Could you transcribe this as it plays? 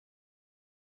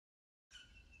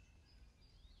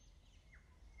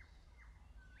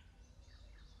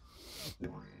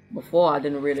Before I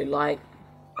didn't really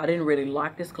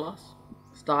like this class.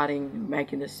 Starting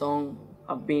making this song,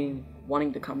 I've been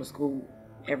wanting to come to school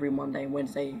every Monday and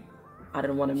Wednesday. I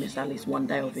didn't want to miss at least one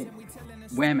day of it.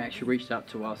 WAM actually reached out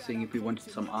to us seeing if we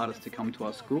wanted some artists to come to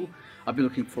our school. I've been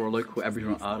looking for a local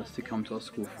Aboriginal artist to come to our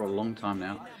school for a long time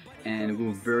now, and we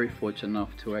were very fortunate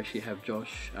enough to actually have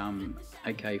Josh,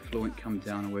 aka Flewnt, come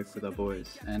down and work with our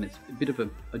boys, and it's a bit of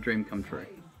a dream come true.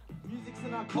 Music's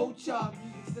in our culture,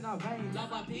 music's in our veins.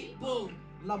 Love our people,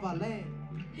 Love our land.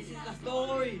 this is the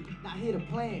story. Not here to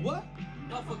plan. What?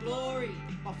 Not for glory.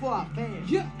 But for our fans.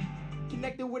 Yeah.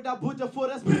 Connected with our Buddha for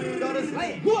the spirit of this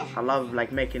land. What? I love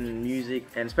like making music,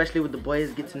 and especially with the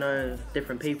boys, get to know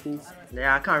different people.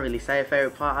 Yeah, I can't really say a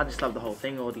favorite part. I just love the whole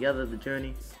thing altogether, the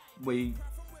journey. We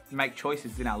make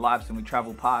choices in our lives and we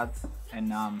travel paths,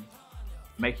 and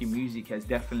making music has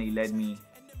definitely led me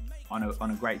on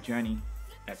a great journey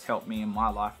that's helped me in my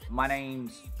life. My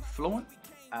name's Flewnt.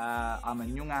 I'm a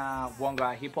Nyunga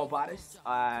Wonga hip hop artist.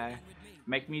 I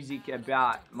make music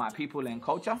about my people and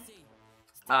culture.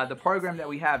 The program that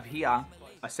we have here,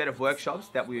 a set of workshops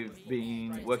that we've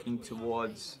been working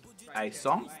towards a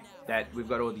song that we've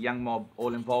got all the young mob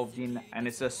all involved in, and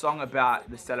it's a song about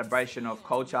the celebration of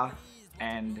culture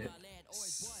and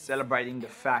celebrating the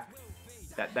fact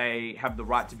that they have the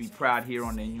right to be proud here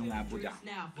on the Nyunga Buddha.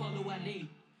 Now follow our lead.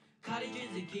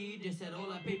 Cottages are key, just set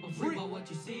all our people free. But what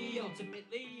you see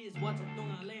ultimately is what's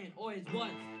on our land. Always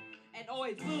was and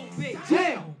always will be.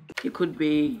 Damn. It could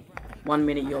be 1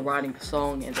 minute you're writing the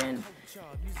song and then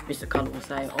Mr. Culum will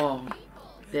say, oh,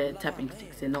 the tapping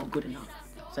sticks, they're not good enough.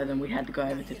 So then we had to go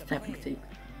over to the tapping sticks.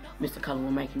 Mr. Culum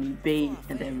will make a new beat,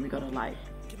 and then we gotta like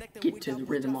get to the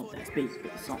rhythm of that beat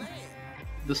with the song.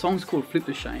 The song's called Flip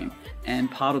the Shame, and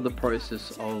part of the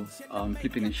process of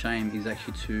flipping the shame is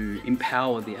actually to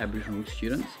empower the Aboriginal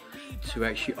students to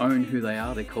actually own who they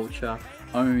are, their culture,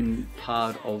 own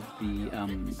part of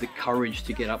the courage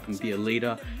to get up and be a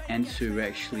leader, and to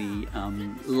actually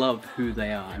love who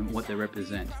they are and what they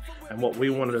represent. And what we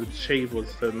wanted to achieve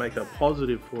was to make a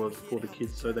positive for the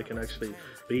kids, so they can actually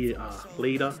be a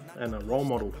leader and a role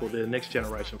model for the next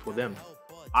generation for them.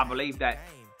 I believe that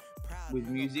with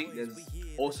music, there's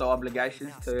also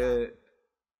obligations to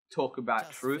talk about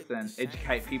truth and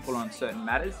educate people on certain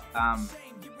matters.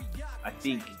 I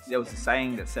think there was a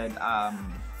saying that said,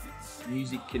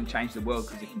 music can change the world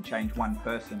because it can change one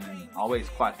person, and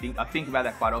I think about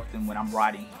that quite often when I'm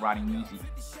writing music.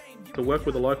 To work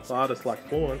with a local artist like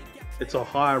Flewnt, it's a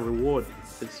higher reward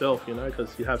itself, you know,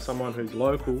 because you have someone who's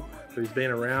local, who's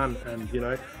been around, and you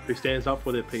know, who stands up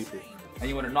for their people. And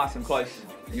you want it nice and close,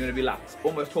 and you want to be like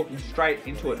almost talking straight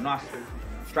into it, nice,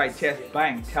 straight chest,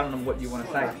 bang, telling them what you want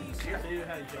to say.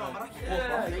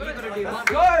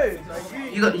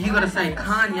 You gotta say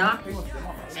Kanya,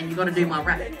 and you gotta do my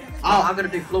rap. Oh, I gotta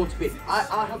do Flewnt's bit.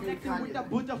 I'll help you With the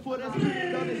Buddha for the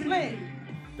spirit of this land.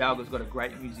 Balga's got a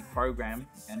great music program,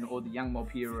 and all the young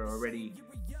mob here are already,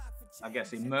 I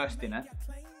guess, immersed in it,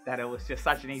 that it was just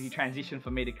such an easy transition for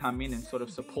me to come in and sort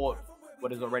of support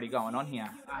what is already going on here.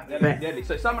 Deadly.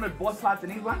 So some of the boss parts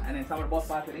in each one, and then some of the boss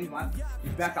parts in each one,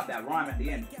 you back up that rhyme at the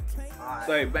end.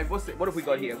 So, babe, what have we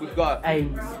got here? We've got... Hey.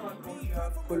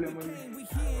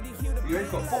 You ready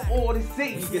for all this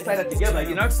thing? You can say that together,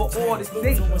 you know? For all this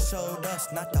thing. Showed us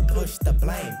not to push the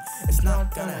blame. It's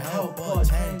not gonna help or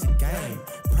change the game.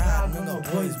 Proud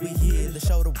Nunga boys, we here to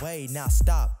show the way. Now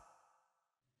stop.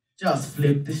 Just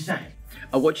flip the shame.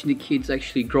 Watching the kids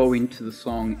actually grow into the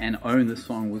song and own the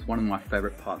song was one of my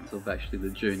favourite parts of actually the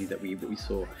journey that we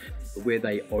saw, where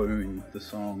they own the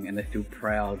song and they feel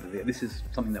proud of it. This is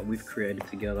something that we've created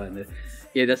together, and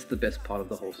yeah, that's the best part of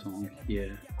the whole song. Yeah.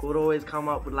 We'd always come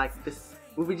up with like this.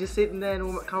 We'll be just sitting there and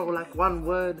we'll come up with like one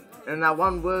word, and that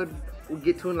one word we'll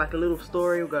get to in like a little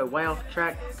story. We'll go way off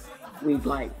track. We'd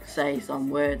like say some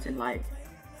words and like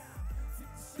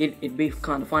it'd be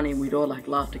kind of funny, and we'd all like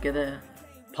laugh together.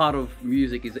 Part of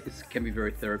music is it can be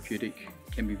very therapeutic,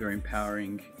 can be very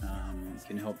empowering,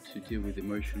 can help to deal with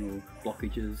emotional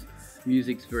blockages.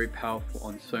 Music's very powerful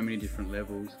on so many different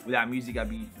levels. Without music, I'd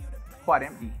be quite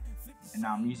empty. And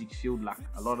now music's filled like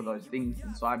a lot of those things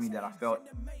inside me that I felt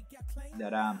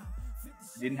that I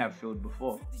didn't have filled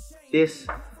before. This,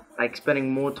 like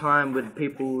spending more time with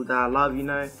people that I love, you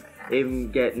know,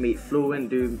 even meet Flewnt,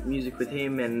 do music with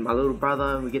him and my little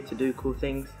brother, and we get to do cool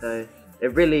things. So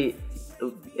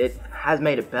it has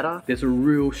made it better. There's a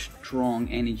real strong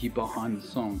energy behind the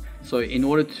song. So in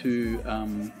order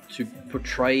to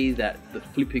portray that, the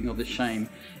flipping of the shame,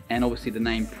 and obviously the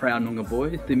name Proud Noongar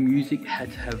Boys, the music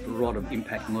had to have a lot of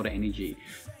impact and a lot of energy.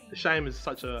 The shame is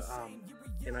such a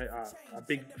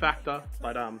big factor,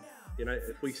 but You know,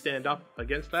 if we stand up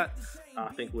against that,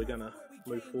 I think we're going to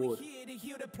move forward. Here to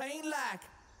hear the plane like